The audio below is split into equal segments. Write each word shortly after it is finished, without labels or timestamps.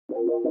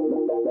Just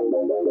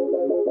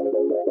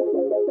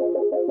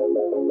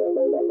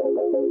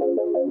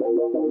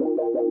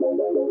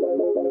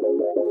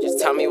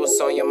tell me what's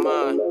on your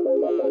mind.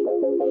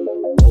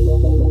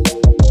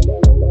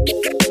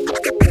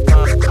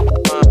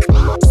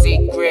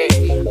 Secret.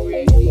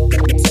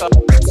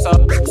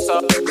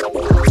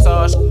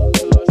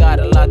 Got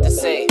a lot to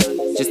say.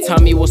 Just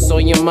tell me what's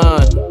on your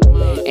mind.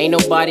 Ain't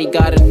nobody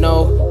gotta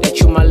know that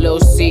you my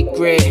little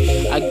secret.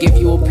 I give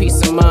you a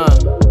peace of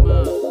mind.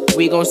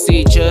 We gon'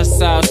 see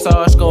just how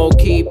Sarge gon'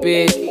 keep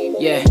it.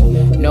 Yeah,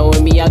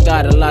 knowing me, I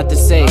got a lot to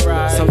say.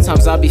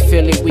 Sometimes I be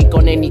feeling weak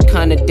on any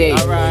kind of day.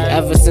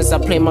 Ever since I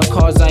play my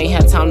cards, I ain't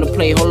had time to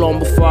play. Hold on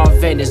before I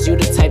vent. Is you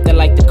the type that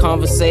like to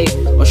conversate?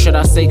 Or should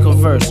I say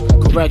converse?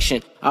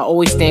 Correction, I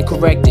always stand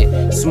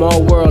corrected.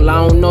 Small world,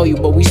 I don't know you,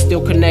 but we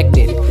still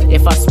connected.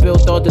 If I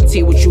spilled all the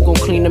tea, what you gon'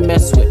 clean the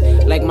mess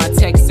with? Like my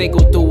text say, go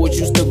through, would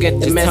you still get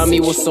the message? Tell me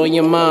what's on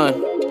your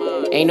mind.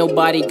 Ain't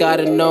nobody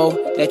gotta know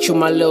that you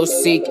my little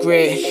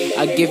secret.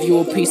 I give you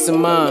a peace of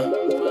mind.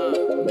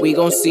 We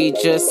gon' see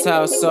just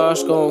how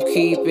Sarge gon'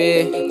 keep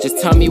it. Just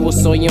tell me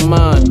what's on your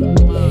mind.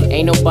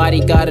 Ain't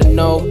nobody gotta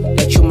know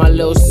that you my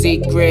little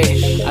secret.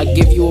 I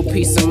give you a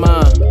peace of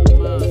mind.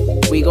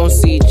 We gon'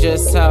 see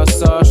just how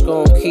Sarge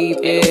gon' keep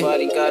it. Ain't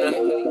nobody gotta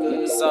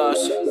Sarge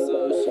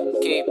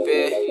keep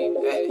it.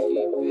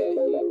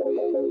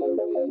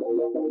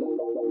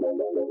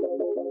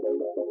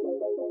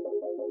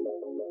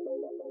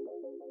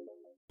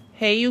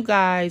 Hey you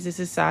guys, this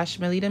is Sash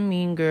Millie the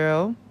Mean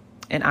Girl,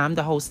 and I'm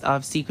the host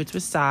of Secrets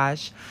with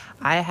Sash.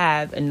 I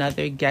have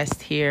another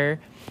guest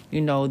here.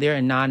 You know, they're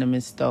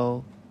anonymous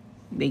though.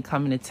 They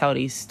coming to tell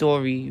their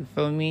story, you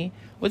feel me?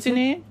 What's your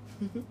name?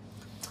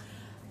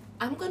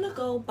 I'm gonna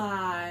go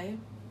by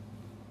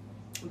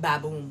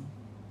Baboon.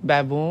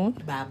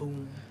 Baboon?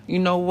 Baboon. You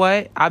know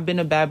what? I've been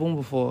a baboon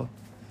before.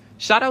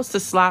 Shout outs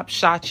to Slop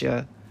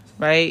Shotya.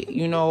 Right?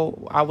 You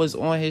know, I was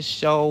on his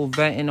show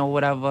venting or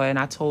whatever, and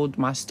I told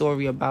my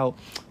story about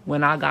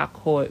when I got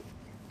caught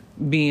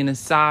being a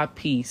side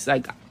piece.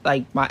 Like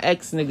my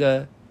ex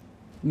nigga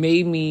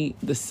made me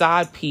the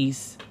side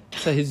piece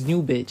to his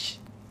new bitch.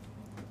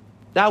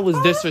 That was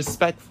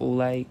disrespectful.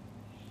 Like,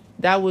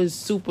 that was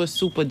super,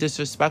 super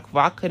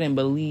disrespectful. I couldn't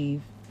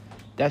believe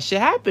that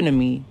shit happened to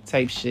me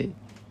type shit.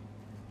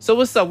 So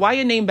what's up? Why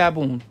your name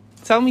Baboon?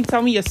 Tell me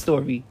your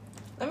story.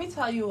 Let me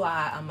tell you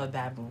why I'm a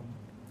baboon.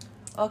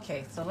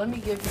 Okay, so let me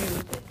give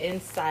you the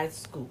inside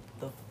scoop,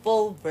 the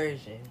full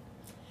version.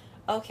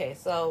 Okay,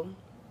 so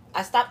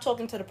I stopped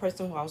talking to the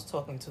person who I was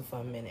talking to for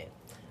a minute.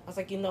 I was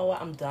like, you know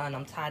what? I'm done.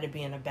 I'm tired of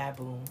being a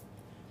baboon.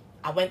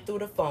 I went through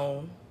the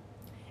phone.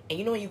 And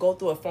you know when you go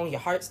through a phone, your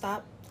heart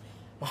stopped?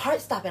 My heart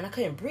stopped and I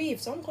couldn't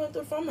breathe. So I'm going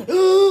through the phone. I'm like,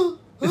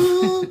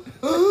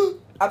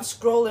 I'm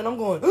scrolling. I'm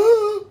going,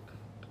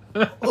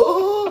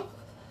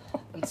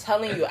 I'm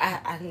telling you,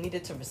 I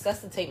needed to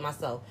resuscitate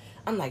myself.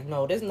 I'm like,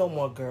 no, there's no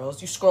more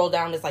girls. You scroll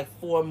down, there's like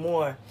 4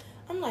 more.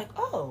 I'm like,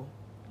 oh.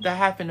 That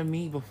happened to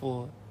me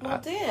before. Well,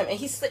 damn. And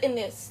he's sitting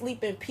there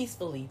sleeping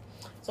peacefully.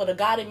 So the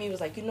God in me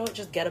was like, you know what?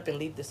 Just get up and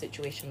leave the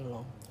situation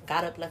alone.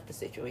 Got up, left the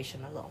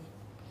situation alone.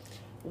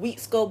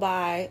 Weeks go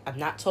by. I'm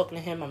not talking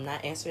to him. I'm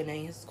not answering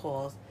any of his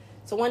calls.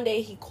 So one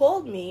day he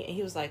called me and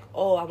he was like,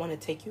 oh, I want to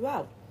take you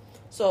out.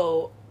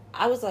 So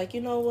I was like,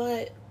 you know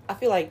what? I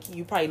feel like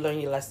you probably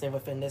learned your lesson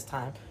within this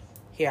time.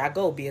 Here I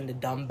go, being the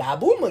dumb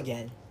baboon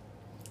again.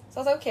 So I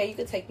was like, okay, you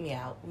could take me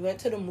out. We went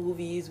to the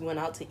movies. We went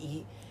out to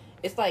eat.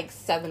 It's like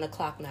 7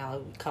 o'clock now.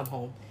 We come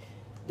home.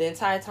 The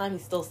entire time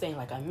he's still saying,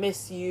 like, I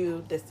miss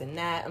you, this and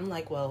that. I'm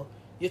like, well,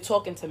 you're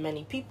talking to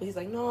many people. He's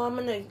like, no, I'm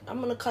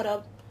gonna cut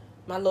up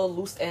my little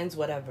loose ends,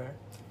 whatever.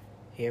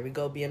 Here we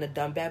go, being a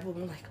dumb baboon.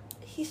 I'm like,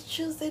 he's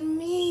choosing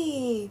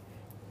me.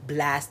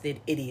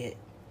 Blasted idiot.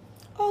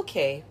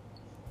 Okay.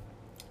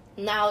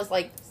 Now it's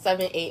like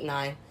 7, 8,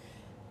 9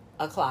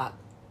 o'clock.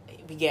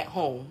 We get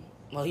home.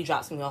 Well, he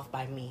drops me off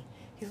by me.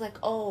 He's like,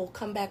 oh,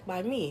 come back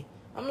by me.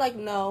 I'm like,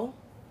 no.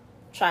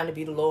 Trying to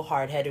be the little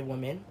hard-headed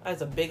woman. I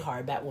was a big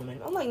hard-bat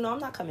woman. I'm like, no, I'm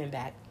not coming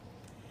back.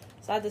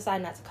 So I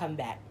decided not to come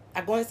back.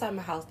 I go inside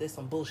my house. There's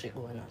some bullshit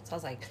going on. So I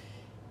was like,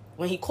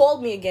 when he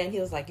called me again, he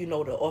was like, you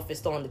know, the office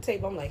still on the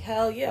table. I'm like,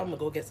 hell yeah, I'm going to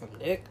go get some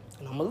dick.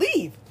 And I'm going to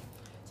leave.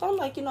 So I'm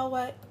like, you know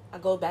what? I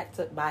go back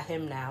to by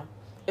him now.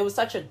 It was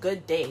such a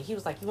good day. He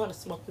was like, you want to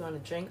smoke? You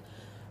want to drink?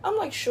 I'm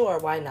like, sure,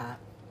 why not?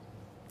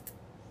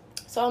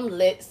 So I'm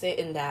lit,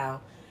 sitting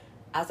down.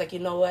 I was like, you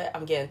know what?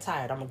 I'm getting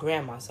tired. I'm a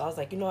grandma. So I was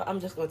like, you know what? I'm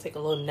just going to take a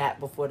little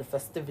nap before the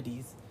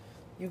festivities.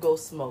 You go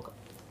smoke.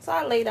 So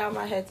I lay down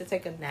my head to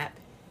take a nap.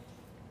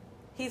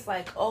 He's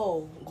like,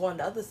 oh, go on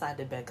the other side of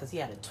the bed because he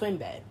had a twin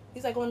bed.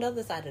 He's like, go on the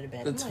other side of the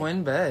bed. The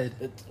twin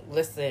bed?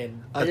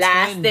 Listen. A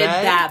blasted twin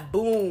bed? that.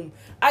 Boom.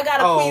 I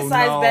got a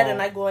queen-size bed and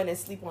I go in and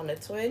sleep on a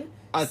twin.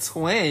 A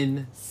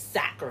twin?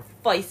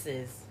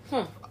 Sacrifices.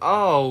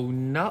 Oh,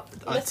 no.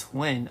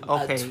 Twin.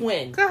 Okay. A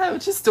twin. Go ahead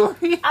with your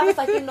story. I was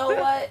like, you know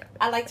what?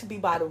 I like to be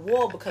by the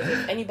wall because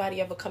if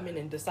anybody ever come in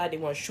and decide they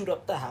want to shoot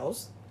up the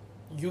house,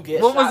 you get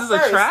shot was this,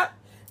 first. a trap?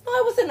 No,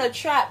 it wasn't a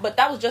trap, but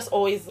that was just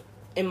always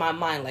in my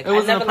mind. Like, It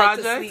was I never in the liked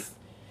to projects? sleep.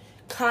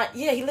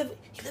 Yeah, he live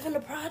in the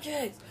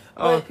projects.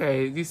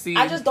 Okay, you see,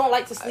 I just don't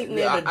like to sleep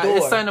near the door.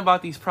 It's something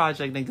about these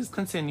project niggas.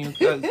 Continue,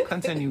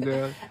 continue,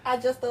 girl. I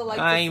just don't like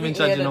I to ain't sleep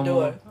even near judging the no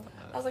door. more.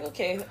 I was like,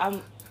 okay,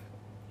 I'm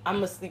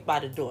gonna sleep by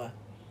the door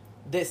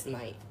this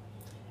night,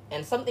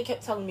 and something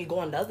kept telling me go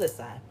on the other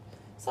side.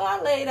 So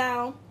I lay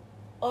down.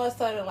 All of a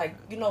sudden, like,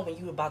 you know, when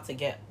you about to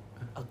get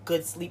a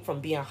good sleep from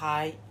being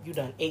high, you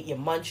done ate your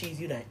munchies,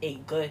 you done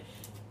ate good,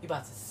 you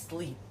about to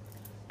sleep.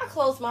 I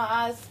close my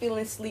eyes,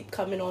 feeling sleep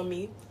coming on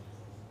me.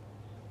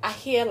 I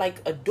hear,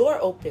 like, a door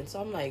open. So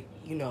I'm like,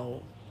 you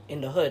know,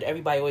 in the hood,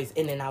 everybody always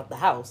in and out the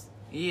house.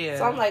 Yeah.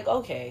 So I'm like,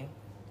 okay.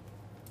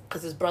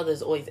 Because his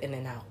brother's always in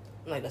and out.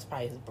 I'm like, that's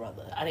probably his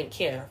brother. I didn't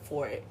care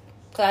for it.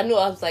 Because I knew,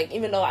 I was like,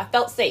 even though I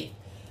felt safe.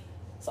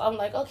 So I'm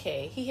like,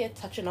 okay, he here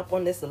touching up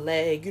on this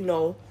leg, you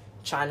know,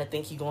 trying to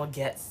think he gonna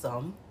get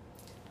some.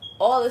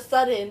 All of a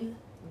sudden,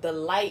 the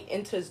light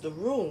enters the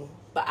room.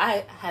 But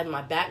I had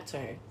my back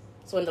turned.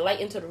 So when the light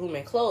entered the room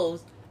and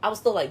closed, I was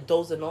still, like,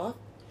 dozing off.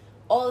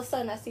 All of a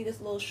sudden, I see this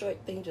little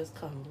short thing just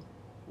come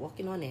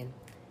walking on in.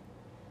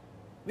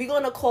 We're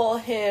going to call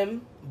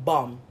him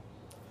Bum.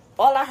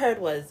 All I heard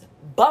was,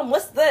 Bum,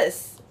 what's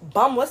this?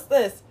 Bum, what's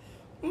this?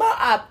 My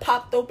eye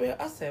popped open.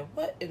 I said,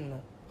 what in the...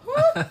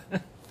 Huh?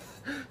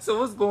 So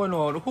what's going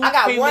on? I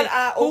got one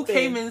eye open. Who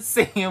came in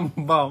saying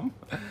Bum?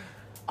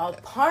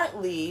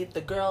 Apparently,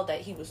 the girl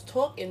that he was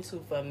talking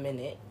to for a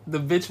minute... The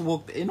bitch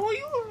walked in on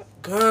you?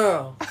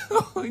 Girl.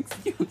 Oh,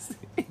 excuse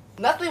me.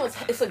 Nothing was...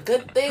 It's a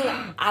good thing.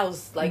 I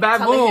was, like,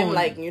 Baboon. telling him,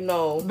 like, you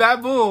know...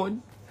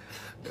 Baboon.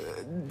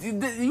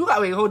 You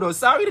got... Wait, hold on.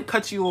 Sorry to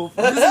cut you off.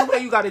 This is where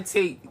you got to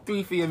take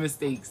 3 for your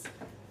mistakes.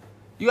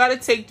 You got to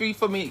take 3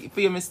 for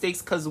your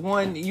mistakes because,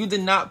 one, you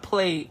did not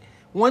play...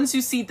 Once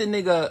you see the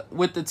nigga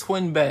with the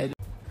twin bed...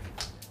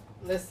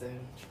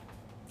 Listen...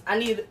 I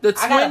need... The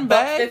twin I got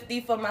bed?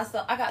 $150 for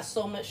myself. I got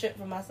so much shit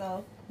for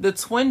myself. The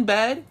twin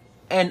bed...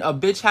 And a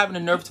bitch having the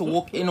nerve to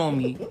walk in on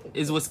me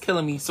is what's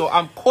killing me. So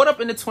I'm caught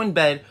up in the twin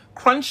bed,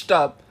 crunched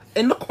up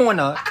in the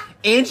corner,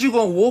 and you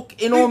gonna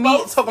walk in on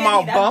me talking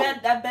about bum?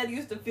 That bed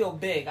used to feel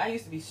big. I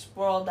used to be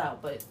sprawled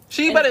out, but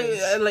she better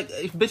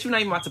bitch. You're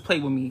not even about to play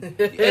with me,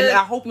 and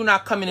I hope you're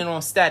not coming in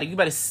on static. You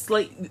better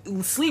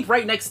sleep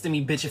right next to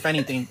me, bitch. If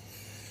anything,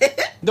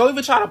 don't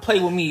even try to play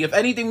with me. If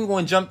anything, we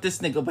gonna jump this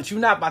nigga. But you're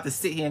not about to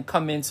sit here and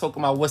come in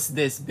talking about what's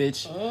this,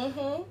 bitch.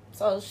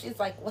 So she's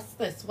like, "What's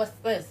this? What's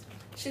this?"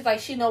 She's like,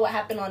 she know what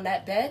happened on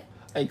that bed.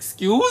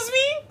 Excuse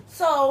me?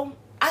 So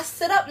I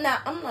sit up now.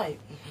 I'm like,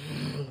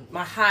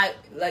 my high,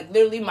 like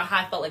literally my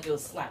high felt like it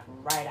was slapped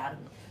right out of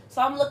me.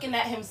 So I'm looking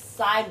at him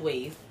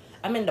sideways.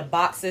 I'm in the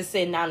boxes,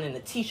 sitting down in the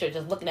t-shirt,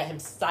 just looking at him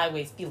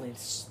sideways, feeling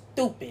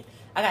stupid.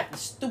 I got the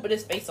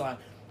stupidest face on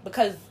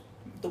because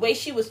the way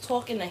she was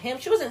talking to him,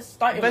 she wasn't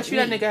starting with me.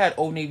 Bet you that nigga had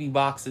Old Navy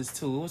boxes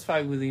too. It was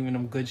probably was even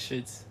them good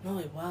shits. No,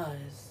 it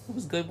was. It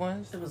was good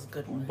ones? It was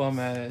good ones. Bum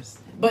ass.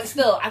 But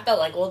still, I felt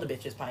like all the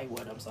bitches probably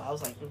wore them. So I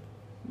was like...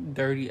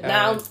 Dirty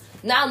ass.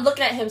 Now I'm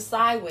looking at him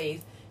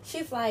sideways.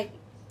 She's like,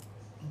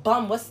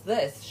 Bum, what's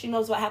this? She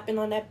knows what happened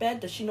on that bed.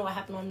 Does she know what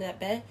happened on that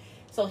bed?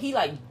 So he,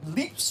 like,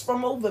 leaps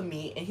from over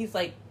me. And he's,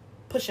 like,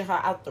 pushing her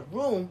out the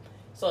room.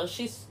 So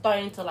she's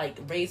starting to, like,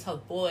 raise her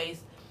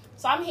voice.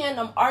 So I'm hearing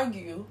them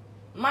argue.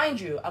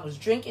 Mind you, I was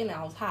drinking and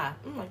I was high.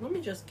 I'm like, let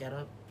me just get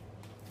up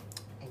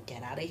and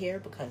get out of here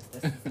because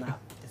this is not...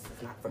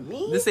 not for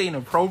me. This ain't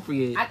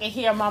appropriate. I can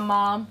hear my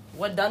mom.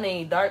 What done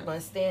ain't dark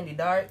gonna stay in the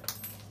dark.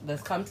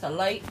 Let's come to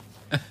light.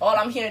 All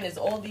I'm hearing is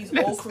all these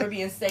old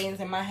Caribbean sayings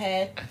in my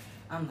head.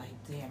 I'm like,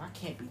 damn, I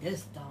can't be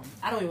this dumb.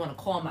 I don't even want to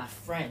call my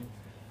friend.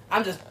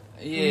 I'm just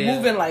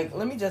moving like,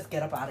 let me just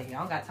get up out of here. I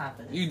don't got time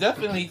for this. You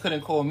definitely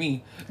couldn't call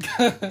me.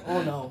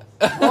 Oh no.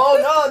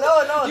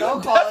 Oh no.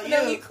 Don't call you.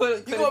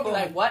 You gonna be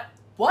like, what?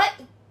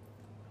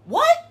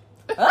 What?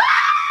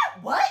 Ah!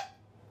 What?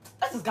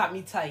 That just got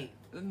me tight.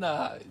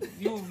 Nah,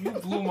 you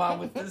blew mine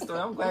with this story.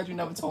 I'm glad you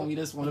never told me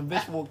this one. A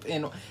bitch walked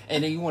in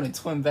and then you want a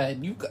twin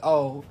bed.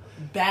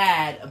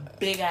 Bad, a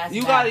big ass.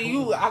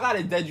 I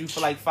gotta dead you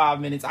for like 5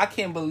 minutes. I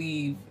can't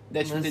believe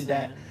that you did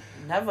that.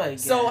 Never again.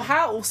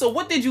 So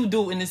what did you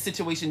do in this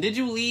situation? Did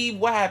you leave?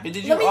 What happened?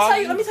 Did you?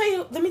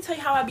 Let me tell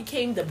you how I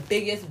became the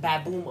biggest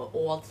baboon of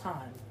all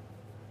time.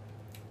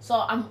 So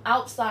I'm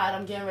outside.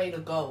 I'm getting ready to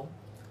go.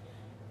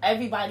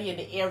 Everybody in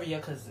the area,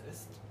 cause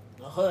it's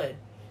the hood.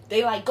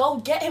 They like, go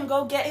get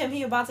him,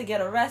 he about to get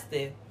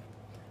arrested.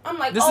 I'm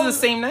like, this is the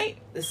same night?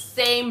 The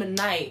same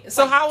night. It's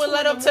so like how it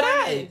led up to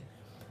that?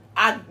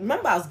 I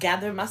remember I was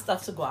gathering my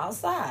stuff to go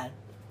outside.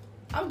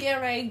 I'm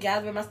getting ready,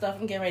 gathering my stuff,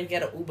 I'm getting ready to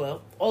get an Uber.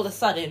 All of a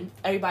sudden,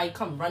 everybody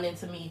come running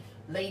to me,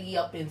 lady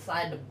up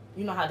inside the,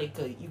 you know how you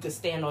could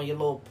stand on your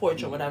little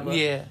porch or whatever.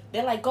 Yeah.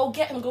 They're like, go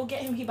get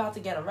him, he about to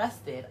get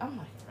arrested. I'm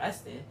like,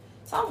 arrested?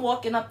 So I'm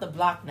walking up the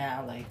block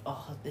now, like,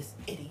 oh, this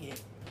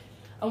idiot.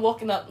 I'm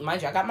walking up,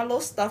 mind you, I got my little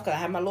stuff because I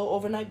had my little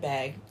overnight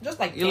bag. Just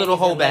like your little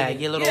whole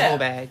bag. Your little whole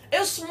bag. It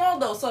was small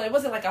though, so it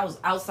wasn't like I was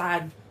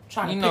outside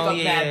trying to pick up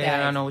that bag.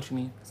 Yeah, I know what you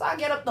mean. So I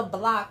get up the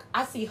block,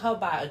 I see her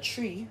by a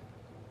tree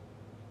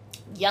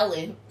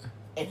yelling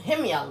and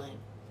him yelling.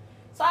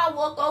 So I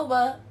walk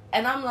over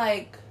and I'm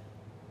like,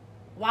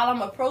 while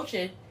I'm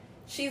approaching,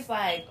 she's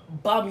like,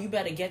 "Bum, you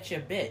better get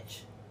your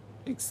bitch."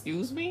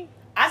 Excuse me?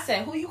 I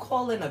said, "Who you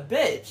calling a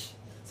bitch?"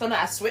 So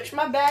now I switched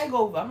my bag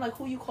over. I'm like,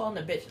 "Who you calling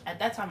a bitch?" At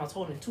that time, I was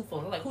holding 2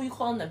 phones. I'm like, "Who you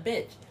calling a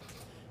bitch?"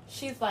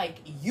 She's like,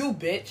 "You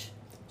bitch."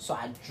 So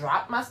I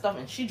dropped my stuff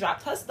and she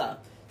dropped her stuff.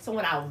 So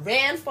when I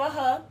ran for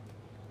her,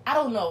 I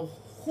don't know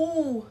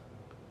who.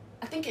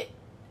 I think it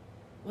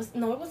was,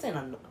 no, it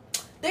wasn't.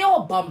 They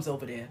all bums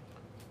over there.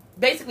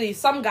 Basically,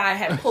 some guy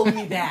had pulled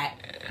me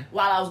back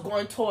while I was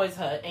going towards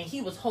her, and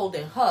he was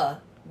holding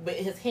her with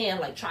his hand,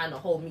 like, trying to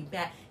hold me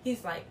back.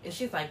 He's like, and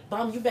she's like,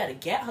 "Bum, you better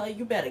get her.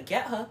 You better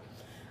get her."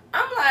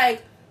 I'm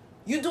like,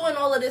 you doing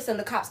all of this and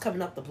the cops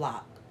coming up the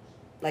block.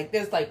 Like,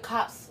 there's, like,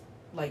 cops,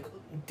 like,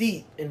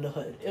 deep in the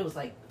hood. It was,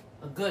 like,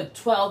 a good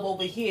 12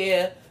 over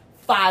here,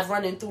 5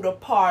 running through the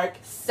park,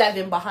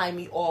 7 behind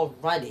me, all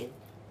running.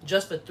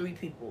 Just for 3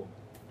 people.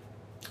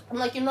 I'm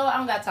like, you know what? I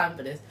don't got time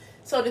for this.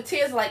 So the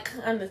tears, like,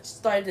 kind of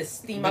started to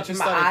steam up in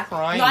my eye.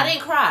 Crying? No, I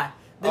didn't cry.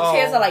 The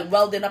tears are, like,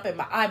 welding up in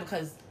my eye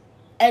because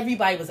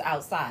everybody was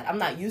outside. I'm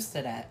not used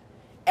to that.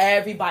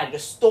 Everybody, the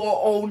store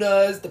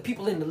owners, the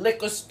people in the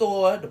liquor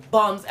store, the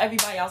bums,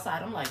 everybody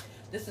outside. I'm like,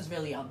 this is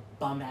really a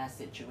bum-ass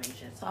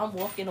situation. So I'm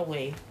walking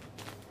away.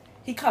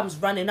 He comes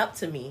running up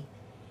to me.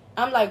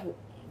 I'm like,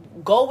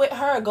 go with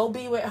her. Go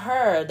be with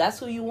her. That's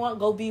who you want.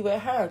 Go be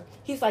with her.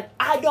 He's like,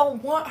 I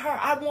don't want her.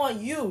 I want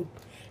you.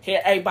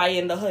 Here, everybody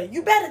in the hood.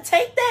 You better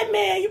take that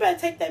man. You better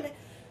take that man.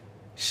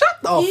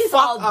 Shut the He's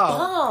fuck all up.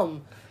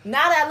 dumb.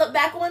 Now that I look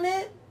back on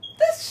it,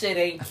 this shit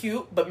ain't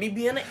cute. But me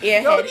being an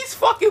airhead. Yo, these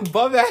fucking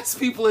bum-ass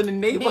people in the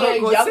neighborhood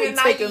being gonna young say and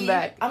take him naive,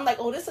 back. I'm like,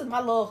 oh, this is my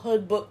little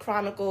hood book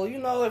chronicle. You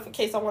know, if in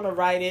case I want to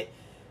write it.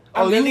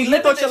 Oh, I'm really you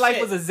living thought your this life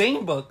shit. was a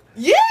Zane book.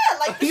 Yeah,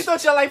 like You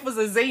thought your life was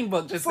a Zane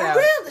book just for now.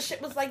 real, the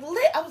shit was like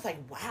lit. I was like,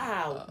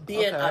 wow,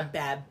 being okay. a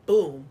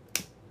baboon.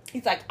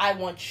 He's like, I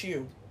want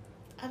you.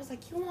 I was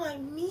like, you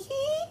want me?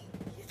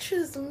 You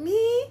choose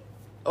me?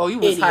 Oh, you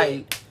was Idiot.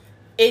 hype.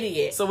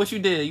 Idiot. So what you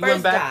did? You First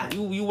went back. guy.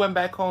 You went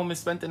back home and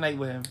spent the night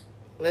with him.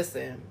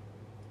 Listen,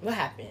 what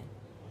happened?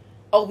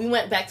 Oh, we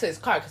went back to his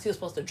car because he was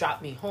supposed to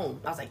drop me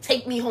home. I was like,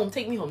 take me home,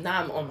 take me home.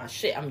 Now I'm on my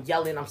shit. I'm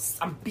yelling.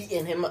 I'm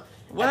beating him up.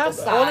 What at else?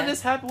 the All side. of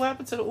this happened. What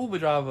happened to the Uber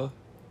driver?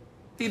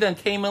 He done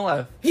came and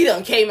left. He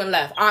done came and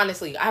left.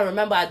 Honestly, I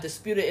remember I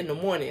disputed in the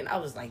morning. I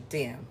was like,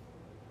 damn.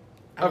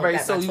 All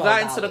right, so you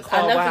got into the car.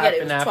 I'll never What forget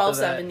it. It was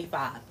happened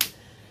after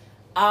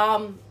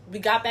 $12.75. We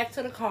got back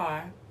to the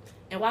car,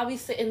 and while we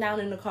sitting down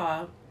in the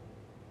car,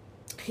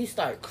 he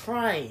started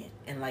crying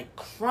and like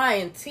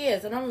crying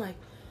tears, and I'm like,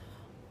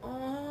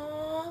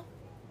 oh,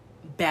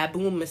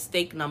 baboon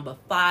mistake number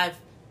 5,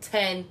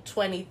 10,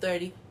 20,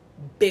 30,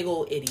 big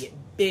old idiot,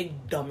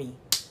 big dummy.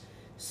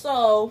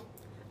 So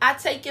I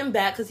take him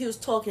back because he was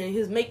talking. He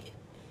was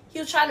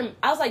trying to.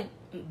 I was like,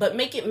 but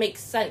make it make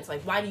sense.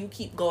 Like, why do you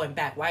keep going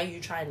back? Why are you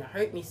trying to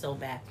hurt me so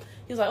bad?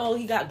 He was like, oh,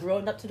 he got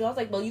grown up to do. I was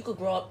like, well, you could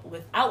grow up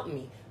without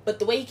me. But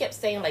the way he kept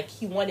saying like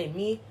he wanted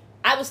me,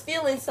 I was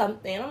feeling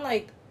something. I'm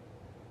like,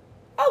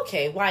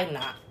 okay, why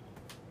not?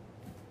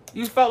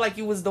 You felt like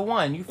you was the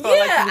one. You felt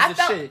like you was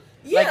the shit.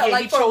 Yeah, he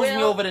like for chose real.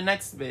 me over the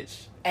next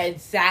bitch.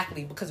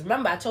 Exactly, because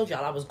remember I told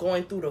y'all I was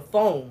going through the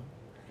phone.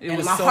 It and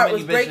was my so heart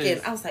many was breaking.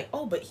 bitches. I was like,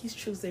 oh, but he's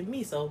choosing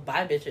me, so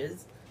bye,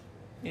 bitches.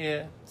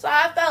 Yeah. So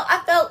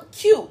I felt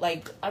cute.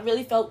 Like, I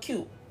really felt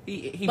cute.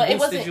 He But it boosted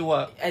wasn't you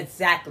up.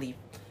 Exactly.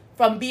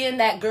 From being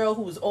that girl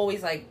who was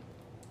always like,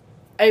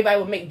 everybody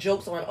would make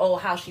jokes on, oh,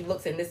 how she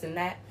looks and this and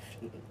that.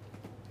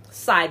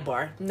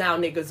 Sidebar. Now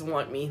niggas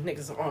want me.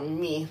 Niggas are on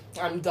me.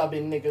 I'm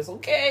dubbing niggas,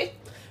 okay?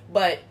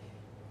 But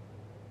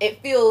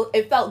it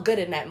felt good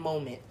in that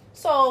moment.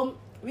 So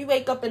we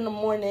wake up in the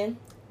morning.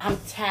 I'm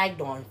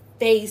tagged on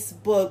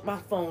Facebook. My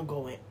phone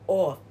going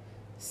off.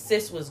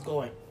 Sis was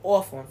going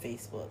off on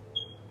Facebook.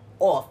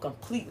 Off.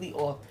 Completely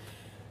off.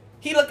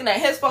 He looking at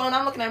his phone.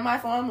 I'm looking at my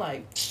phone. I'm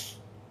like,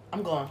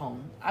 I'm going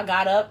home. I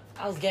got up.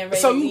 I was getting ready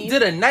So to you leave.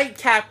 did a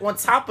nightcap on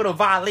top of the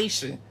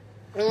violation.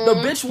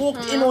 The bitch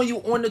walked in on you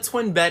on the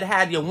twin bed,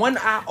 had your one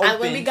eye open. And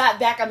when we got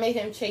back, I made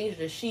him change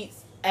the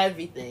sheets,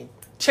 everything.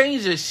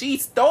 Change the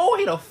sheets, throw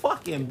away the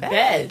fucking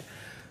bed.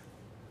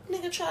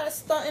 Nigga try to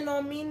stunting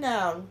on me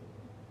now.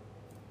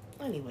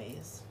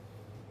 Anyways,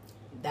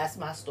 that's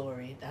my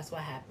story. That's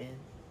what happened.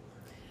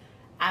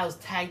 I was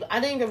tagged. I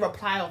didn't even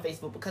reply on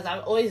Facebook because I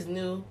always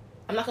knew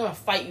I'm not gonna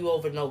fight you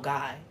over no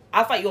guy.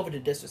 I'll fight you over the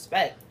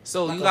disrespect.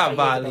 So I'm you not got gonna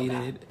fight you over no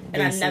violated. guy.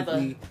 And I never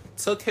basically.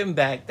 Took him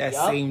back that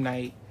Yup. same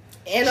night.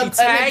 And She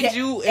tagged again,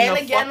 you in and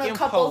a again fucking a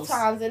couple post.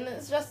 times, and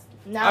it's just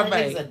now the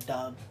Alright. nigga's a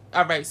dub.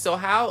 All right. So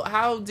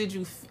how did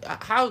you?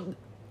 How?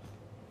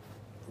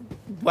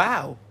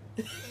 Wow.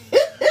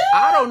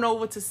 I don't know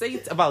what to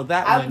say about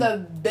that I'm one. the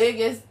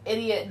biggest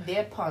idiot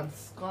Deadpan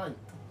skunt.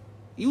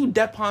 You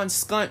Deadpan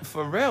skunt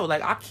for real.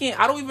 Like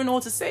I don't even know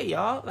what to say,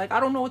 y'all. Like I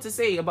don't know what to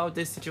say about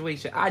this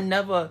situation. I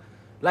never,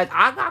 like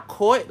I got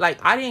caught.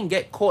 Like I didn't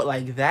get caught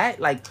like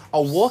that. Like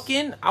a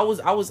walk-in. I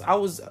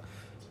was.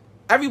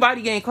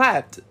 Everybody getting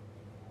clapped.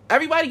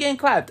 Everybody getting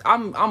clapped.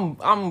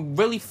 I'm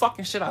really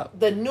fucking shit up.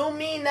 The new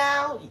me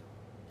now,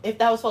 if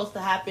that was supposed to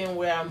happen,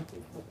 where I'm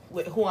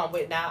with who I'm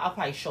with now, I'll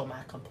probably show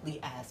my complete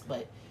ass.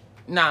 But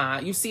nah,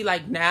 you see,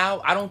 like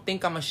now, I don't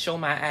think I'm gonna show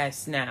my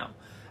ass now.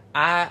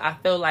 I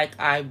feel like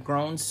I've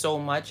grown so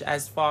much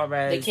as far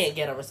as... They can't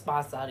get a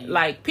response out of you.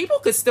 Like, people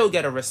could still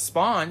get a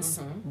response,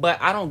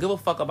 but I don't give a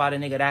fuck about a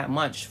nigga that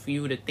much for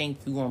you to think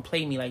you gonna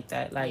play me like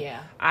that. Like,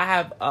 I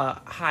have a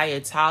higher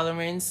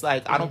tolerance.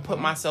 Like, I don't put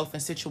myself in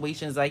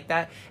situations like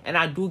that. And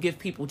I do give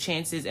people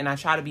chances, and I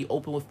try to be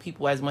open with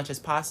people as much as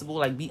possible.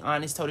 Like, be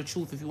honest, tell the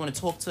truth. If you want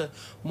to talk to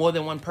more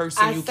than one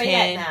person, you can. I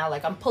say that now.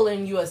 Like, I'm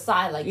pulling you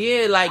aside. Like,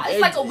 yeah, like...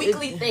 It's like a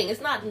weekly thing. It's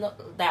not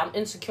that I'm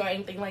insecure or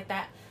anything like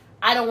that.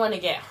 I don't want to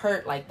get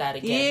hurt like that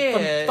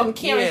again. From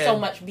caring so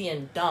much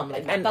being dumb.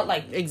 Like, I felt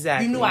like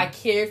you knew I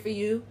cared for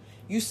you.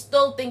 You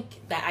still think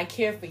that I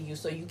care for you,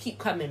 so you keep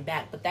coming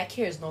back. But that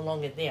care is no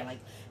longer there. Like,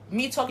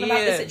 me talking about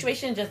this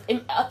situation just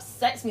it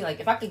upsets me. Like,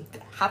 if I could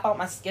hop out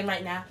my skin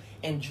right now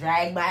and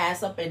drag my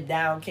ass up and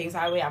down Kings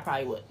Highway, I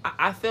probably would.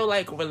 I feel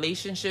like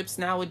relationships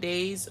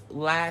nowadays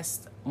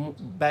last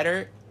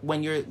better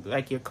when you're,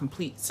 like, your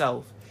complete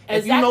self.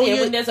 Exactly.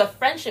 And when there's a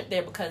friendship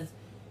there, because...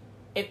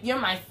 if you're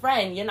my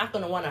friend, you're not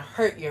going to want to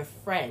hurt your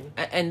friend.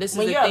 And this is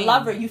when you're a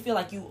lover, you feel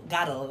like you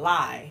gotta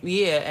lie.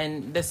 Yeah,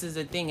 and this is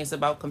the thing. It's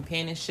about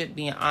companionship,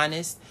 being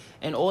honest,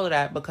 and all of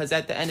that. Because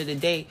at the end of the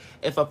day,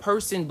 if a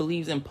person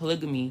believes in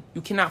polygamy,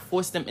 you cannot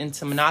force them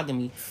into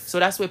monogamy. So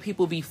that's where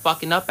people be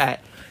fucking up at.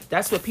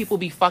 That's what people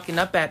be fucking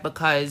up at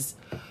because,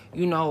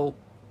 you know,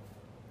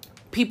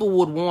 people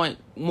would want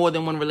more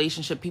than one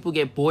relationship. People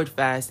get bored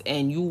fast,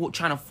 and you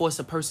trying to force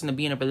a person to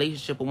be in a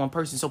relationship with one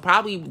person. So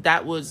probably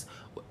that was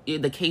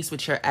the case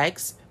with your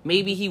ex.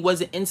 Maybe he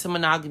wasn't into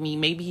monogamy.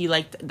 Maybe he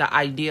liked the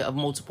idea of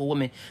multiple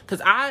women.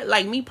 Because I,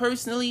 like me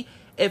personally,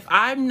 if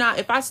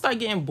I start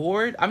getting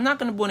bored, I'm not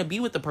going to want to be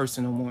with the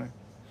person no more.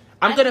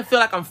 I'm going to feel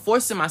like I'm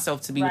forcing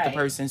myself to be with the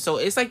person. So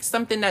it's like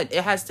something that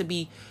it has to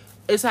be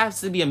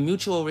a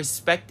mutual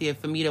respect there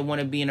for me to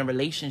want to be in a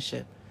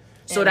relationship.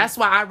 So that's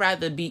why I'd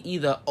rather be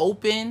either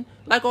open,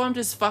 like, oh, I'm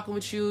just fucking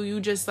with you. You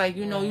just like,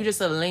 you know, you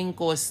just a link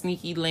or a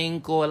sneaky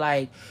link or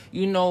like,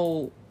 you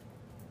know,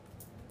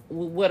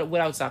 what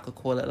else I could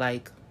call it?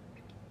 Like,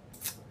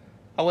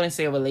 I wouldn't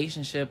say a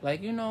relationship,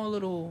 like, you know, a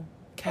little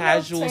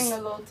casual, a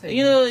little ting.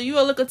 You know,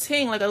 you look a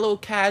ting, like a little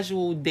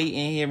casual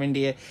dating here and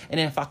there. And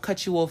then if I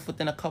cut you off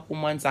within a couple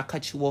months, I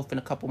cut you off in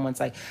a couple months.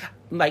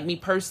 Like me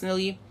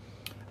personally,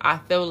 I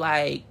feel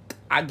like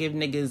I give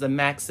niggas a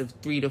max of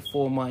 3 to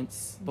 4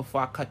 months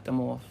before I cut them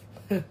off.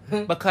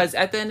 Because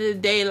at the end of the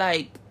day,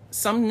 like,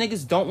 some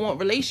niggas don't want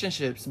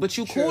relationships, but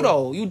you cool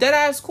though. You dead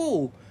ass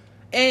cool.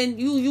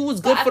 And you was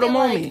good for the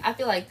moment. I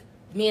feel like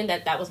me and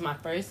that was my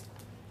first.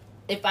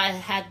 If I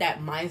had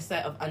that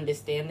mindset of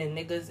understanding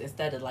niggas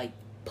instead of like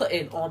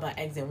putting all my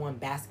eggs in one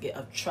basket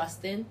of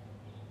trusting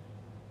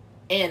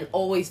and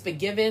always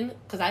forgiving,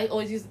 because I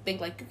always used to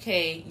think like,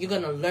 okay, you're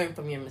gonna learn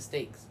from your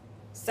mistakes.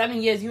 7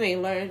 years you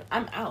ain't learned,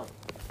 I'm out.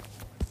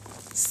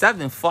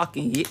 7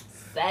 fucking years.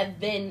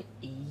 7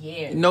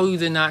 years. No, you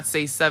did not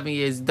say 7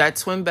 years. That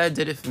twin bed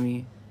did it for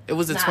me. It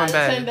was a twin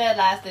bed. The twin bed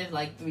lasted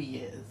like 3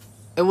 years.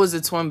 It was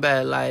a twin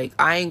bed. Like,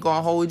 I ain't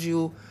gonna hold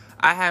you.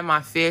 I had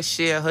my fair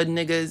share of hood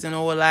niggas and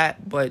all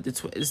that, but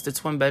it's the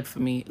twin bed for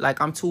me. Like,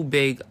 I'm too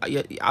big.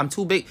 I'm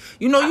too big.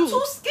 You know, I'm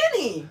too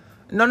skinny.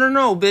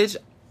 No, bitch.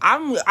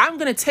 I'm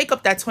gonna take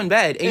up that twin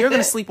bed, and you're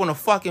gonna sleep on the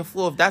fucking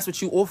floor if that's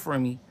what you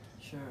offering me.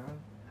 Sure.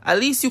 At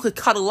least you could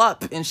cuddle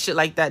up and shit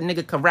like that.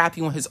 Nigga could wrap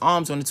you in his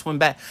arms on the twin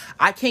bed.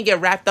 I can't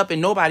get wrapped up in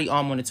nobody's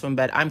arm on the twin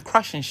bed. I'm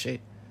crushing shit.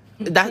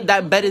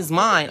 That bed is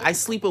mine. I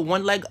sleep with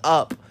one leg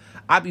up.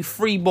 I be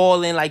free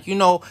balling, like, you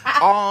know,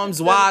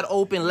 arms wide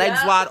open, legs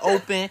wide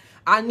open.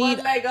 I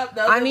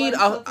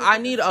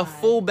need a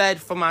full bed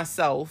for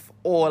myself,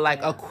 or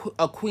like a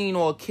queen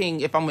or a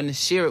king if I'm gonna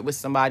share it with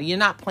somebody. You're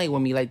not playing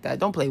with me like that.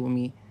 Don't play with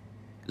me.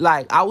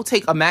 Like, I will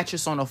take a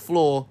mattress on the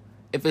floor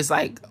if it's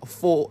like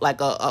full,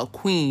 like a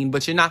queen,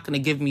 but you're not gonna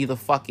give me the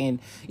twin.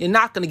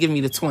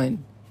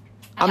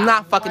 I'm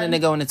not fucking a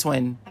nigga on the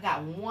twin. I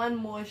got one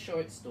more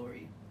short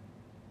story.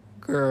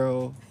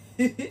 Girl.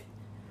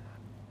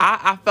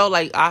 I felt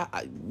like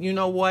you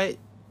know what?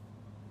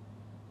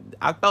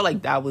 I felt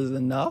like that was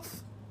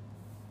enough.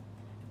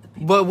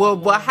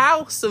 But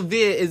how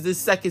severe is this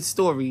second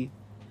story?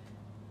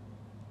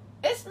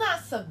 It's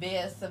not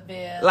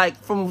severe. Like,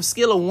 from a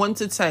scale of 1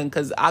 to 10,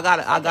 because I got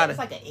It's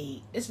like an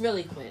 8. It's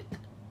really quick.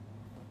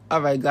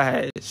 All right, go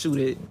ahead, shoot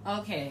it.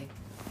 Okay.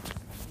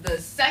 The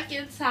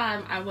second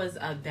time I was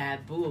a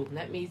baboon,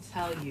 let me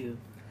tell you.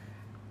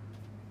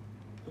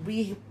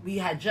 We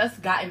had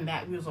just gotten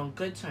back. We was on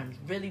good terms.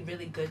 Really,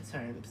 really good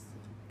terms.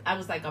 I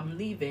was like, I'm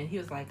leaving. He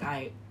was like,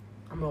 I'm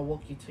going to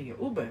walk you to your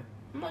Uber.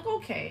 I'm like,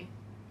 okay.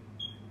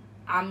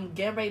 I'm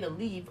getting ready to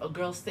leave. A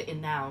girl sitting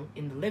down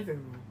in the living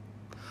room.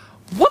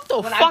 What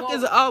the fuck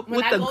is up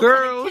with the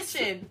girls?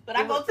 When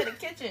I go to the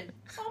kitchen.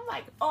 So I'm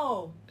like,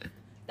 oh,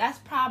 that's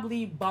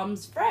probably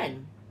Bum's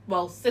friend.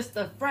 Well,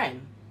 sister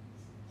friend.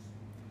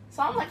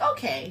 So I'm like,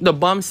 okay. The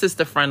Bum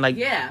sister friend, like,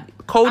 yeah.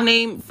 Code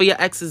name for your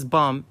ex's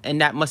Bum, and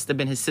that must have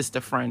been his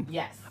sister friend.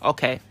 Yes.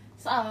 Okay.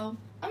 So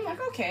I'm like,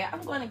 okay,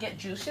 I'm going to get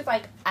juice. She's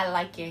like, I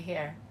like your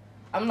hair.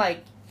 I'm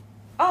like,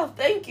 oh,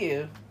 thank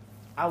you.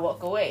 I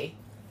walk away.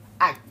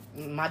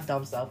 My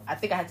dumb self. I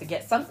think I had to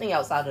get something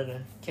else out of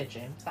the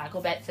kitchen. So I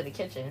go back to the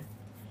kitchen.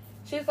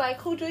 She's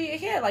like, who do your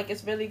hair? Like,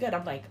 it's really good.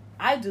 I'm like,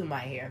 I do my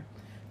hair.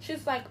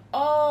 She's like,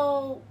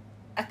 oh,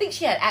 I think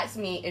she had asked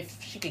me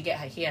if she could get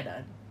her hair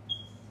done.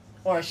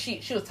 Or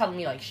she was telling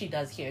me, like, she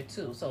does hair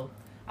too. So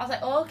I was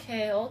like,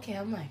 okay.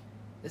 I'm like,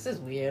 this is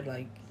weird.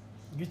 Like,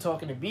 you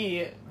talking to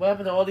me. What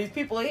happened to all these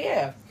people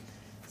here?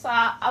 So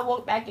I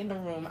walked back in the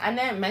room. I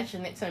didn't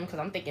mention it to him because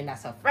I'm thinking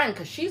that's her friend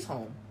because she's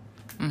home.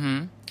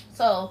 Mm-hmm.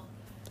 So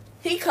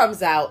he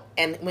comes out,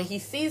 and when he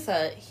sees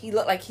her, he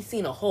looked like he's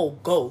seen a whole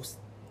ghost.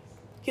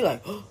 He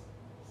like, oh.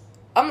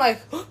 I'm like,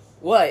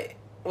 what?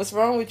 What's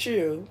wrong with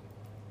you?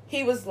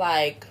 He was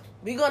like,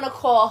 we're going to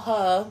call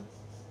her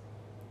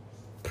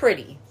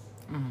Pretty.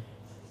 Mm-hmm.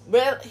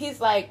 Well, he's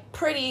like,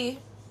 Pretty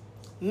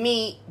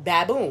meet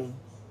Baboon.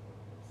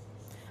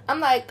 I'm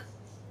like,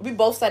 we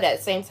both said that at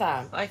the same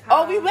time. Like,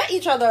 oh, we met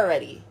each other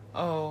already.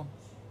 Oh.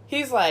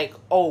 He's like,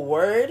 oh,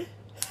 word?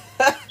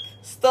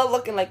 Still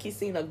looking like he's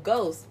seen a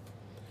ghost.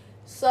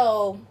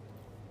 So,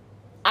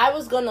 I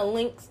was gonna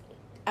link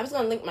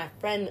my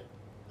friend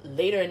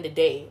later in the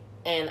day,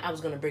 and I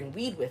was gonna bring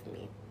weed with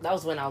me. That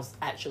was when I was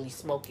actually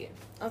smoking.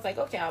 I was like,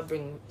 okay, I'll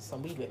bring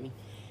some weed with me.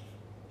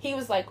 He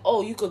was like,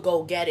 oh, you could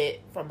go get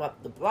it from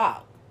up the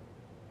block.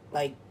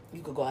 Like,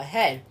 you could go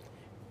ahead.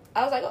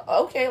 I was like,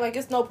 okay, like,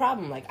 it's no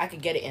problem. Like, I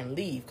could get it and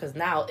leave. Because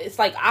now it's,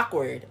 like,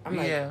 awkward. I'm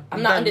like, yeah,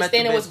 I'm not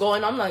understanding what's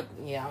going on. I'm like,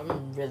 yeah,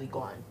 I'm really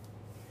gone.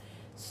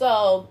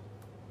 So,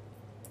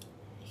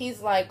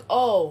 he's like,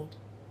 oh,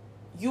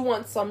 you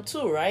want some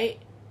too, right?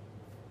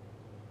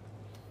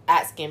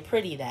 Asking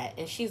Pretty that.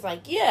 And she's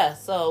like, yeah.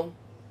 So,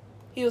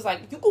 he was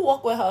like, you could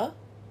walk with her.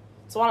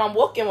 So, while I'm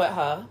walking with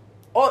her,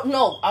 or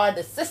no,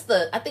 the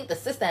sister, I think the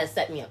sister had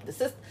set me up.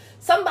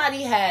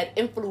 Somebody had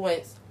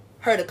influenced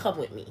her to come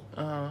with me.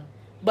 Uh-huh.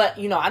 But,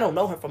 you know, I don't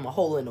know her from a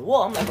hole in the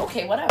wall. I'm like,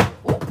 okay, whatever.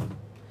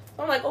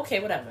 I'm like,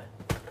 okay, whatever.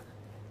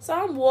 So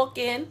I'm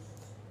walking,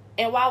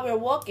 and while we're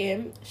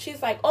walking,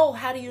 she's like, oh,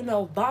 how do you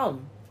know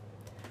Bum?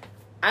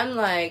 I'm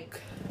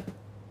like,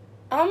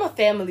 I'm a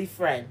family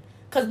friend.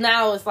 Because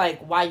now it's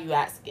like, why you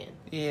asking?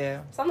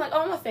 Yeah. So I'm like,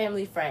 oh, I'm a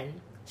family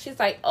friend. She's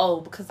like,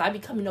 oh, because I be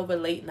coming over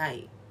late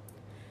night.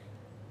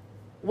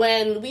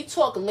 When we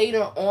talk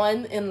later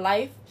on in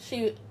life,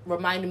 she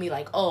reminded me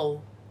like,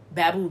 oh,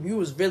 Baboon, you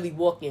was really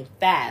walking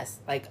fast.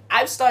 Like,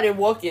 I started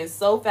walking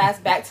so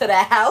fast back to the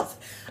house.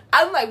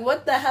 I'm like,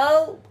 what the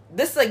hell?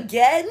 This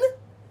again?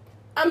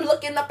 I'm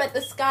looking up at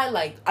the sky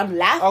like, I'm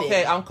laughing.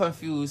 Okay, I'm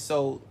confused.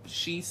 So,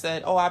 she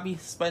said, oh, I'll be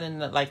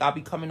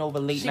coming over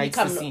late nights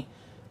to see.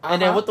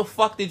 And then what the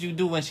fuck did you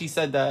do when she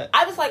said that?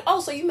 I was like,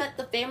 oh, so you met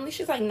the family?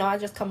 She's like, no, I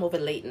just come over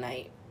late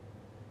night.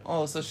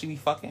 Oh, so she be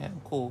fucking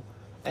him. Cool.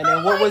 And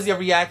then what was your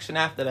reaction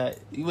after that?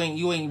 You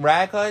ain't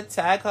rag her,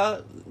 tag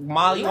her,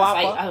 molly wop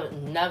her? I was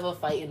never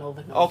fighting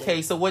over no Okay,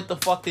 day. so what the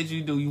fuck did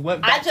you do? You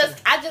went back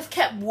I just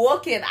kept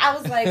walking. I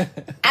was like,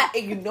 I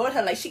ignored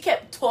her. Like, she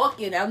kept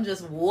talking. I'm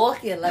just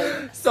walking.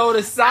 Like, so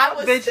the side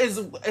bitch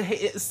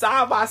is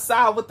side by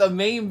side with the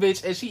main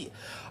bitch, and she...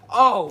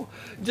 I'm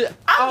just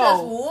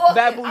walking.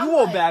 Baboon, you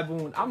a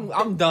baboon.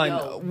 I'm done.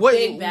 Yo,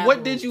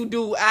 what did you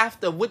do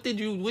after? What did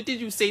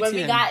you say when to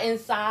him? When we got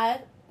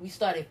inside, we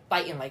started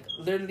fighting. Like,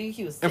 literally,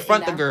 he was in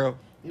front of the girl.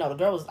 No, the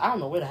girl was... I don't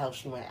know where the hell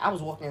she went. I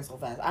was walking so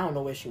fast. I don't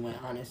know where she went,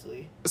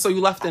 honestly. So you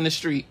left in the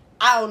street.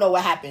 I don't know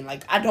what happened.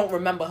 Like, I don't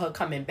remember her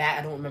coming back.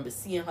 I don't remember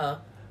seeing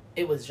her.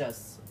 It was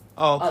just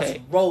us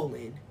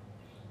rolling.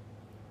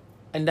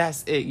 And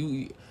that's it.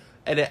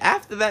 And then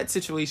after that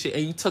situation,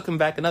 and you took him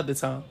back another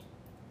time.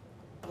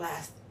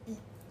 Blast.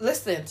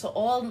 Listen, to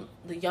all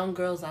the young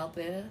girls out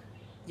there,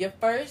 your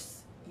first,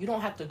 you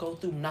don't have to go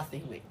through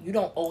nothing with. You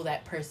don't owe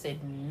that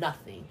person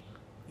nothing.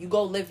 You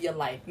go live your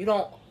life. You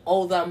don't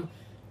owe them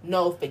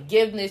no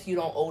forgiveness. You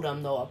don't owe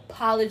them no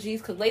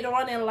apologies. Because later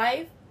on in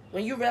life,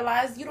 when you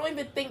realize, you don't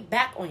even think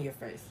back on your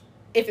first.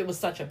 If it was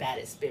such a bad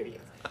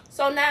experience.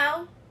 So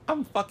now...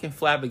 I'm fucking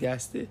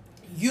flabbergasted.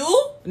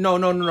 You? No.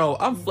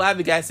 I'm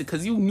flabbergasted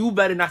because you knew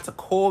better not to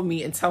call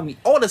me and tell me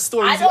all the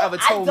stories you ever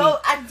told me.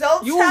 I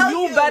don't you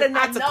tell you. better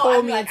not to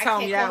call me like, and tell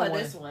me that one.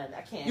 This one.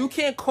 I can't. You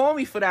can't call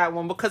me for that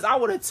one because I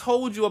would have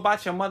told you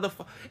about your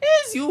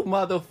Is you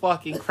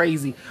motherfucking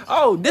crazy?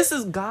 Oh, this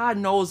is God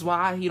knows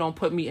why he don't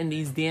put me in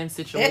these damn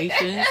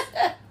situations.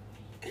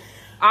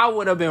 I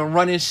would have been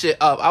running shit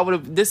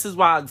up. This is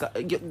why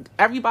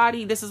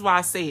everybody. This is why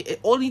I say it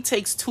only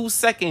takes 2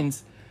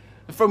 seconds.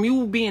 From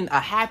you being a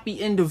happy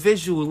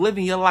individual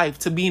living your life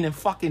to being in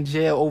fucking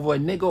jail over a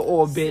nigga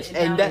or a bitch. Sitting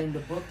and down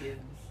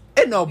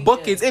that in the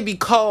buckets, it be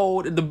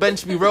cold, the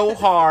bench be real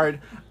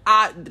hard.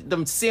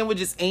 Them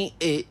sandwiches ain't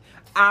it.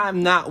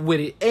 I'm not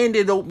with it. And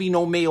there don't be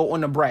no mayo on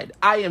the bread.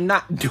 I am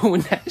not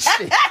doing that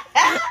shit.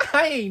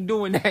 I ain't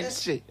doing that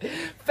shit.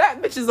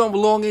 Fat bitches don't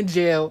belong in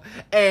jail.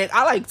 And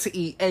I like to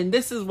eat. And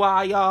this is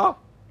why, y'all,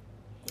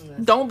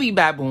 don't be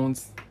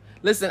baboons.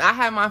 Listen, I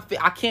had my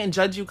I can't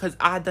judge you because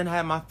I done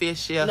had my fair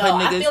share. No,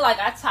 Her niggas. I feel like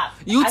I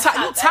topped. You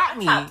topped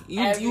me.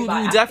 You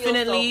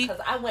definitely.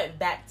 Because I went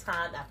back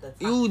time after time.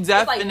 You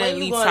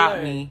definitely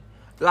topped me.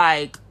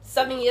 Like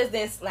 7 years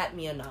didn't slap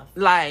me enough.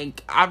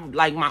 Like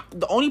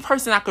the only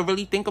person I could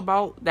really think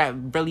about that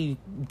really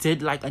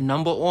did like a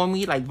number on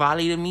me, like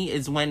violated me,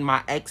 is when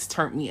my ex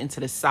turned me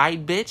into the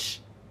side bitch.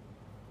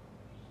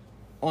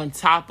 On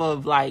top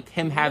of like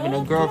him having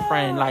a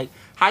girlfriend, like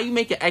how you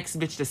make your ex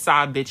bitch the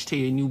side bitch to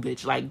your new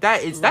bitch, like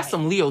that's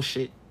some Leo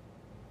shit.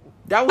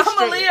 That was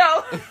I'm a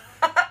Leo.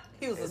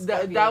 He was a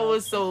Scorpio.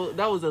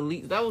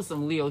 that was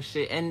some Leo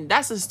shit, and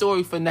that's a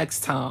story for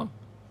next time.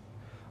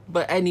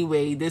 But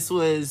anyway, this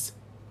was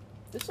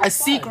a fun.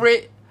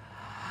 secret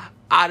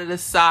out of the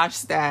Saj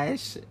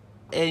stash.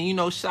 And, you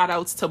know, shout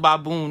outs to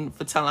Baboon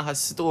for telling her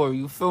story.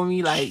 You feel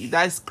me? Like,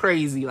 that's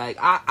crazy. Like,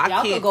 I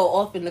Y'all can't... can go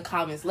off in the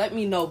comments. Let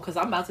me know, because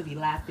I'm about to be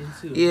laughing,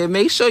 too. Yeah,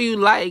 make sure you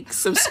like,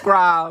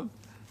 subscribe,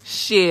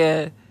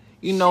 share.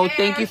 You know,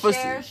 thank you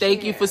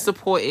for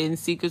supporting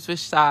Secrets with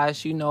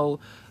Sash. You know,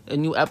 a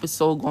new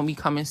episode gonna be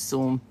coming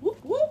soon. Whoop,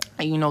 whoop.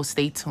 And, you know,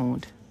 stay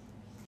tuned.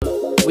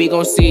 We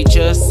gon' see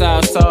just how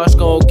Sash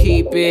gon'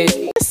 keep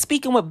it.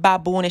 Speaking with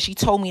Baboon, and she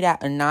told me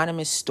that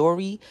anonymous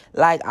story,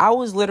 like, I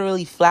was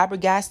literally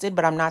flabbergasted,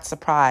 but I'm not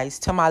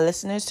surprised. To my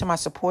listeners, to my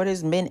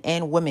supporters, men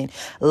and women,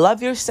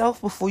 love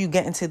yourself before you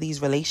get into these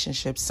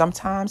relationships.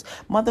 Sometimes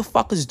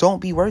motherfuckers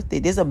don't be worth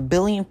it. There's a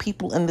billion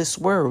people in this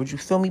world, you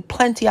feel me?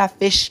 Plenty of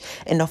fish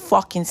in the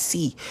fucking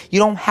sea. You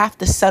don't have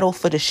to settle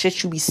for the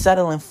shit you be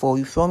settling for,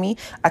 you feel me?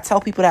 I tell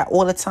people that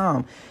all the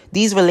time.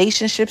 These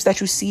relationships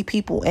that you see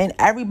people in,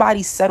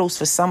 everybody settles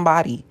for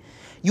somebody.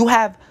 You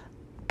have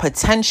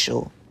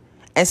potential.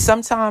 And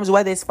sometimes,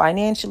 whether it's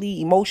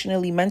financially,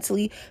 emotionally,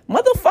 mentally,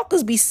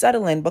 motherfuckers be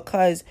settling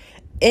because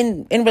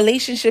in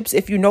relationships,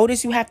 if you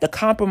notice, you have to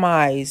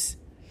compromise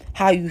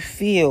how you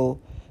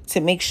feel to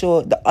make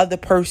sure the other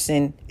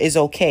person is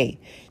okay.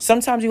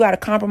 Sometimes you got to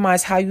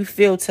compromise how you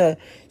feel to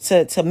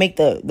make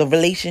the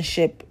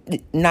relationship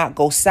not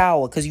go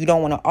sour because you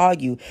don't want to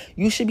argue.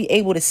 You should be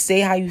able to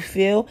say how you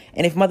feel.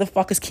 And if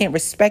motherfuckers can't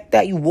respect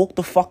that, you walk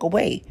the fuck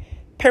away.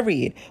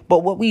 Period. But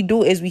what we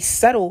do is we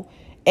settle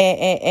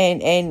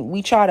and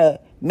we try to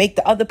make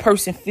the other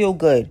person feel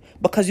good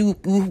because you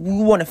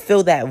want to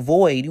fill that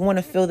void. You want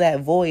to fill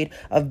that void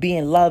of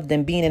being loved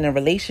and being in a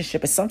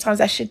relationship. And sometimes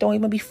that shit don't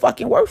even be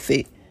fucking worth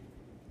it.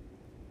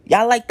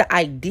 Y'all like the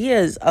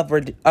ideas of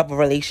a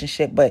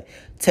relationship, but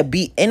to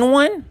be in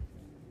one,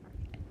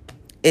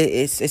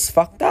 it's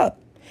fucked up.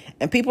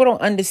 And people don't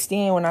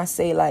understand when I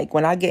say, like,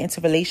 when I get into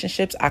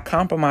relationships, I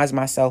compromise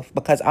myself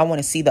because I want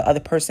to see the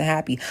other person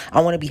happy. I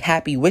want to be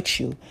happy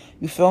with you.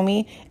 You feel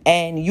me?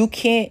 And you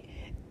can't,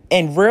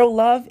 and real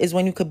love is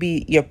when you could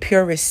be your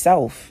purest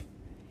self.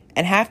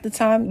 And half the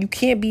time, you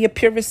can't be your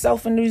purest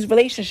self in these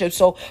relationships.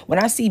 So when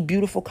I see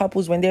beautiful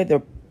couples, when they're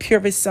their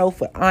purest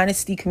self with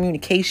honesty,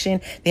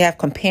 communication, they have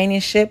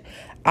companionship,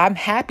 I'm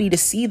happy to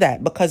see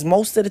that because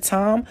most of the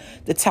time,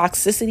 the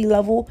toxicity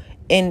level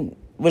in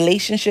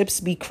relationships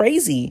be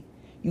crazy.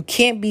 You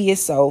can't be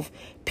yourself.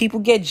 People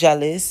get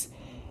jealous.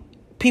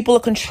 People are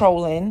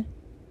controlling.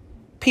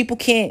 People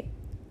can't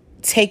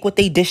take what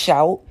they dish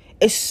out.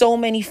 It's so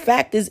many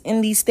factors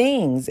in these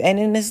things. And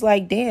then it's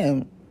like,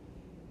 damn,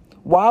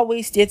 why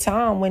waste your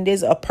time when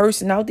there's a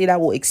person out there that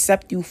will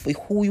accept you for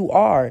who you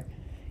are?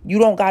 You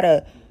don't got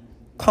to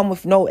come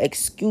with no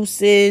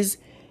excuses.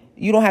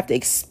 You don't have to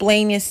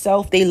explain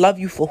yourself. They love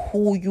you for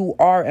who you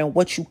are and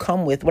what you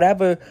come with.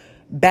 Whatever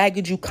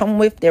baggage you come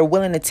with, they're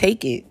willing to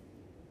take it.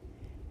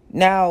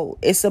 Now,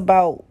 it's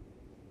about,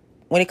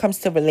 when it comes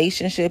to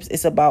relationships,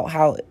 it's about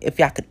how, if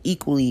y'all could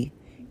equally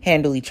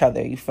handle each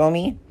other. You feel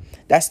me?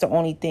 That's the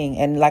only thing.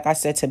 And like I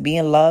said, to be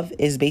in love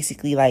is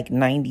basically like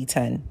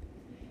 90-10.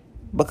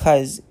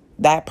 Because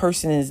that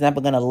person is never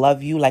going to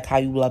love you like how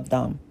you love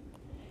them.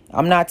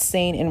 I'm not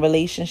saying in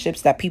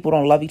relationships that people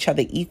don't love each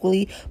other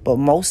equally, but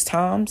most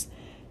times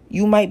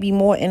you might be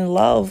more in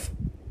love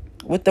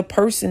with the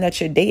person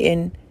that you're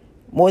dating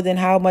more than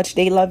how much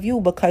they love you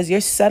because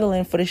you're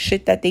settling for the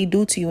shit that they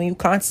do to you and you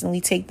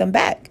constantly take them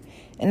back.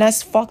 And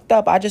that's fucked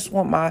up. I just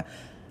want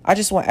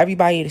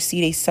everybody to see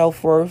their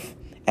self-worth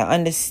and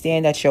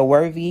understand that you're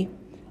worthy,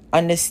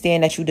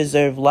 understand that you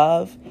deserve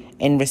love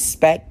and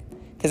respect.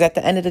 Because at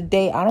the end of the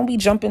day, I don't be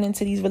jumping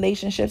into these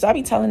relationships. I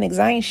be telling niggas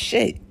I ain't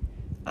shit.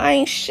 I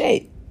ain't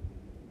shit.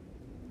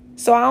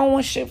 So I don't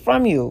want shit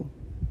from you.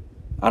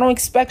 I don't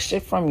expect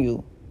shit from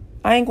you.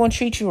 I ain't gonna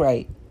treat you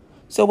right.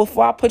 So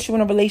before I put you in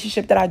a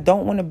relationship that I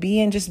don't want to be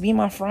in, just be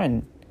my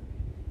friend.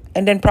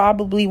 And then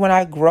probably when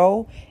I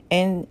grow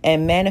and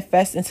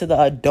manifest into the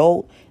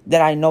adult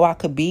that I know I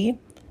could be,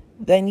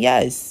 then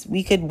yes,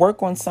 we could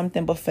work on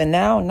something. But for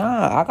now,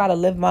 nah, I got to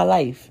live my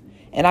life.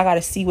 And I got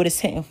to see what it's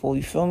hitting for,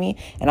 you feel me?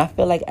 And I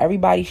feel like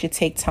everybody should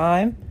take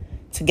time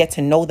to get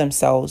to know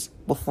themselves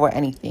before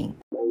anything.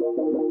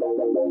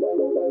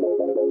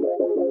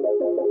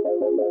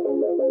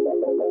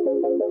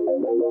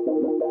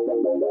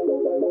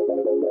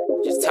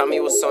 Just tell me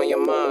what's on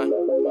your mind.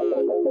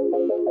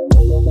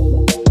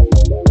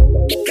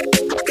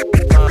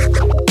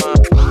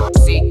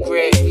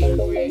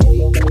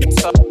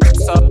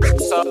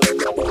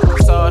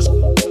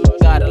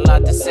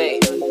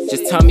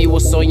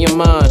 what's on your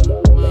mind.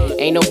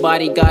 Ain't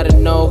nobody gotta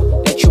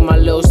know that you my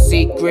little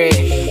secret.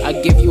 I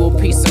give you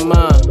a peace of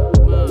mind.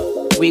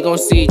 We gon'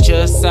 see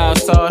just how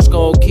Sarge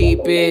gon'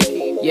 keep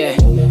it. Yeah,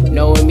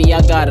 knowing me,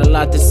 I got a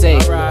lot to say.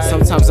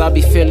 Sometimes I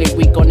be feeling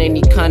weak on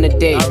any kind of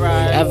day.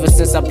 Ever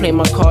since I play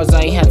my cards,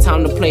 I ain't had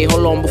time to play.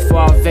 Hold on before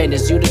I vent.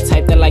 Is you the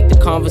type that like to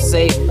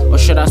conversate? Or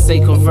should I say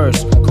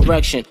converse?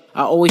 Correction,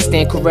 I always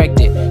stand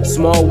corrected.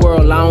 Small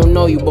world, I don't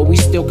know you, but we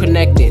still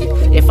connected.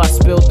 If I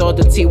spilled all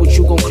the tea, what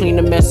you gon' clean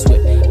the mess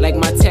with? Like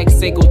my text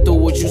say go through,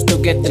 would you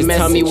still get the message?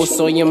 Tell me what's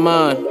on your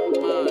mind.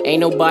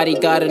 Ain't nobody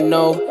gotta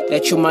know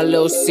that you my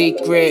little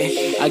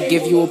secret. I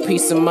give you a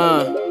peace of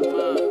mind.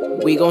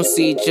 We gon'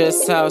 see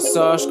just how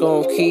Sarge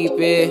gon' keep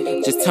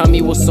it. Just tell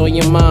me what's on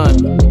your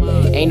mind.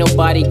 Ain't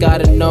nobody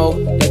gotta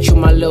know that you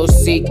my little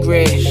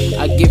secret.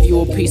 I give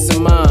you a peace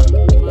of mind.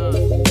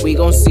 We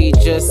gon' see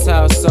just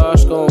how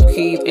Sarge gon'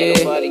 keep it.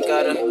 Ain't nobody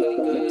gotta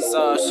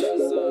Sarge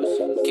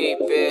keep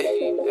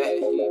it.